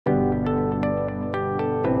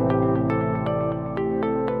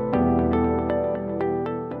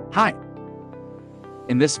Hi!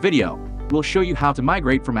 In this video, we'll show you how to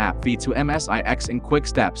migrate from AppV to MSIX in quick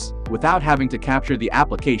steps, without having to capture the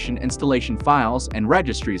application installation files and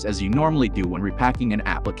registries as you normally do when repacking an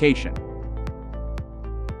application.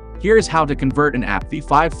 Here is how to convert an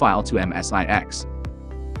AppV5 file to MSIX.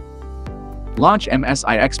 Launch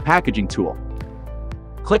MSIX Packaging tool.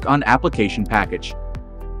 Click on Application Package.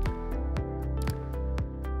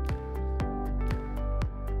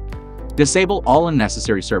 Disable all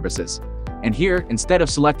unnecessary services. And here, instead of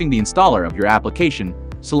selecting the installer of your application,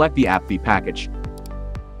 select the AppV package.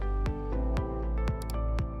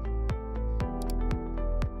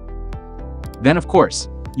 Then of course,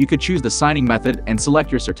 you could choose the signing method and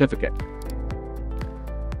select your certificate.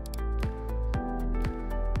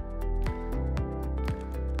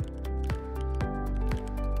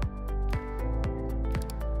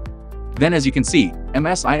 Then as you can see,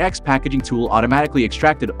 MSIX packaging tool automatically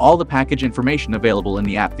extracted all the package information available in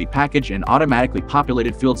the AppV package and automatically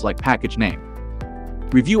populated fields like package name.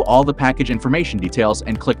 Review all the package information details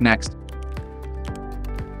and click Next.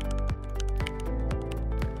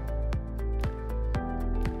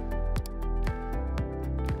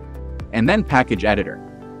 And then Package Editor.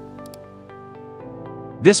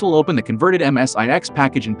 This will open the converted MSIX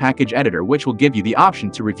package in Package Editor, which will give you the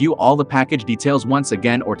option to review all the package details once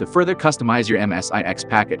again or to further customize your MSIX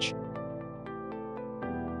package.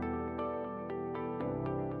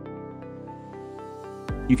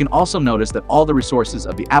 You can also notice that all the resources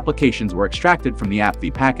of the applications were extracted from the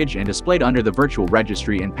AppV package and displayed under the Virtual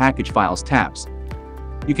Registry and Package Files tabs.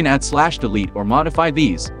 You can add /delete or modify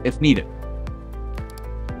these if needed.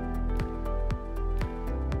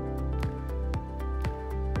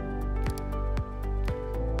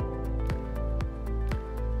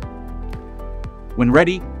 When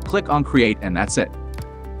ready, click on Create and that's it.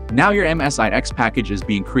 Now your MSIX package is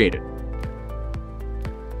being created.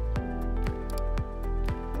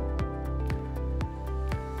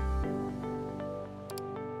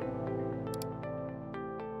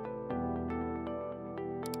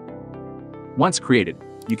 Once created,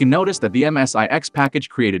 you can notice that the MSIX package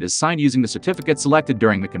created is signed using the certificate selected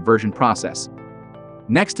during the conversion process.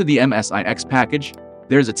 Next to the MSIX package,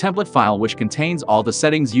 there's a template file which contains all the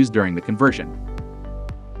settings used during the conversion.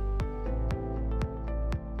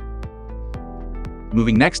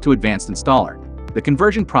 Moving next to Advanced Installer. The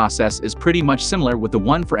conversion process is pretty much similar with the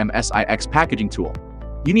one for MSIX packaging tool.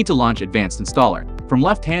 You need to launch Advanced Installer. From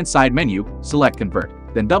left-hand side menu, select Convert.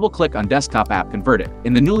 Then double-click on Desktop App Convert It.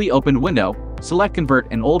 In the newly opened window, select Convert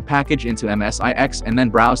an old package into MSIX and then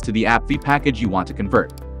browse to the AppV package you want to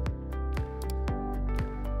convert.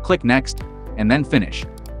 Click Next, and then Finish.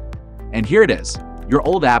 And here it is. Your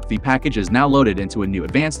old AppV package is now loaded into a new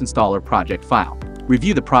Advanced Installer project file.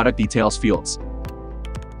 Review the product details fields.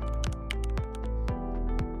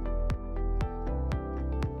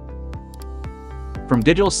 From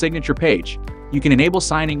Digital Signature page, you can enable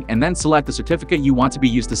signing and then select the certificate you want to be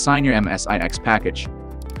used to sign your MSIX package.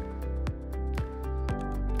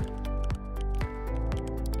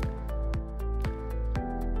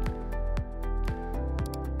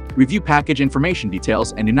 Review package information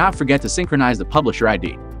details and do not forget to synchronize the publisher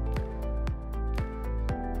ID.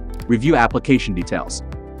 Review application details.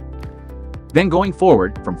 Then going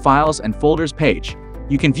forward, from Files and Folders page,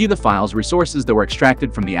 you can view the files resources that were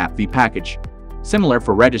extracted from the AppV package. Similar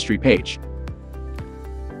for Registry page.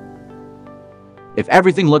 If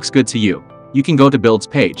everything looks good to you, you can go to Builds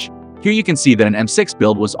page. Here you can see that an MSIX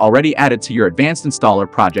build was already added to your Advanced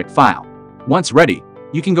Installer project file. Once ready,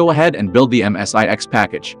 you can go ahead and build the MSIX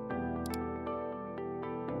package.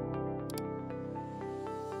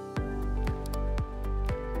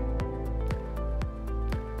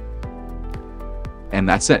 And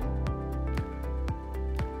that's it.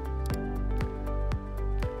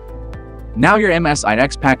 Now your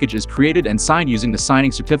MSIX package is created and signed using the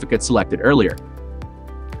signing certificate selected earlier.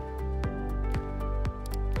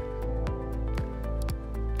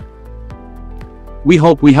 We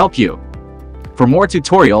hope we help you. For more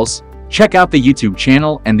tutorials, check out the YouTube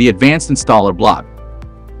channel and the Advanced Installer blog.